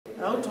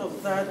Out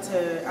of that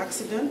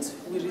accident,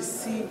 we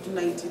received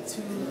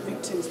 92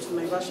 victims to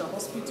Naivasha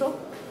Hospital,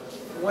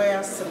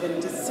 where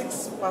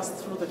 76 passed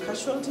through the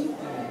casualty,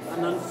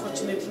 and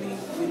unfortunately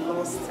we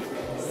lost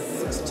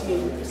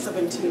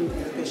 17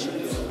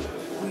 patients.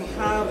 We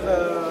have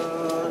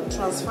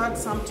transferred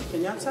some to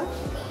Kenyatta,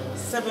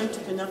 7 to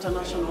Kenyatta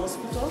National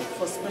Hospital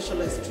for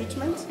specialized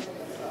treatment.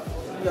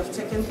 We have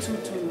taken 2 to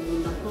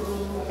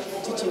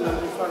Nakuru Teaching and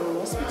Referral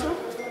Hospital.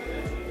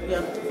 In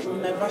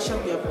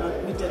Naivasha, we have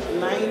admitted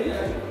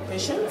 9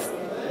 patients,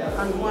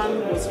 and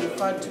 1 was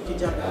referred to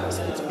Kijabi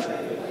Hospital.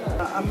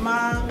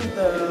 Among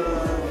the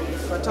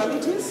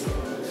fatalities,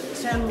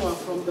 10 were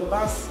from the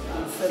bus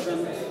and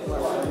 7 were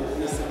from the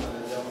missing.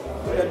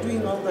 We are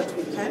doing all that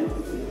we can.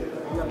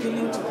 We are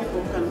appealing to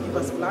people who can give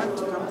us blood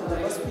to come to the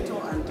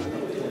hospital and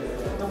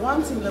donate. The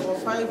ones in level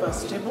 5 are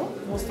stable,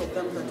 most of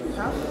them that we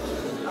have,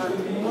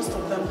 and most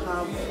of them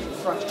have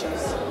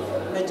fractures,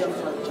 major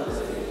fractures.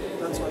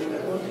 That's why we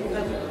are holding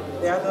them.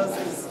 The others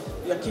is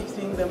we are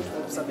keeping them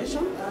for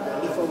observation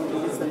before we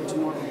release them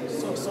tomorrow.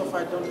 So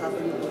far I don't have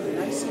anybody in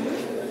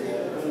ICU.